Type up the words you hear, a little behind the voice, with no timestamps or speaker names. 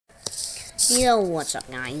Yo, what's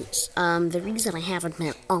up, guys? The reason I haven't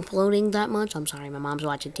been uploading that much, I'm sorry, my mom's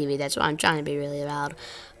watching TV, that's why I'm trying to be really loud.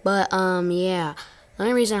 But, yeah, the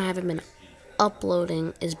only reason I haven't been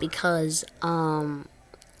uploading is because, I'm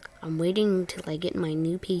waiting to, like, get my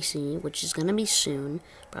new PC, which is gonna be soon.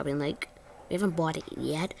 Probably, like, we haven't bought it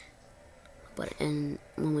yet. But, and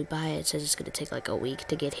when we buy it, it says it's gonna take, like, a week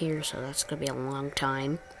to get here, so that's gonna be a long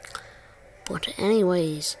time. But,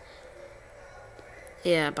 anyways,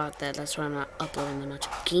 yeah, about that. That's why I'm not uploading that much.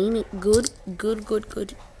 Gaming, good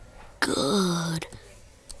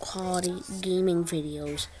quality gaming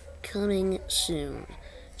videos coming soon.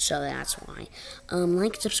 So that's why.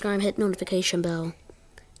 Like, subscribe, hit notification bell.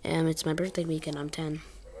 It's my birthday weekend. I'm 10.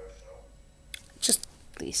 Just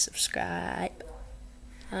please subscribe.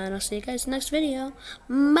 And I'll see you guys next video.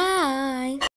 Bye.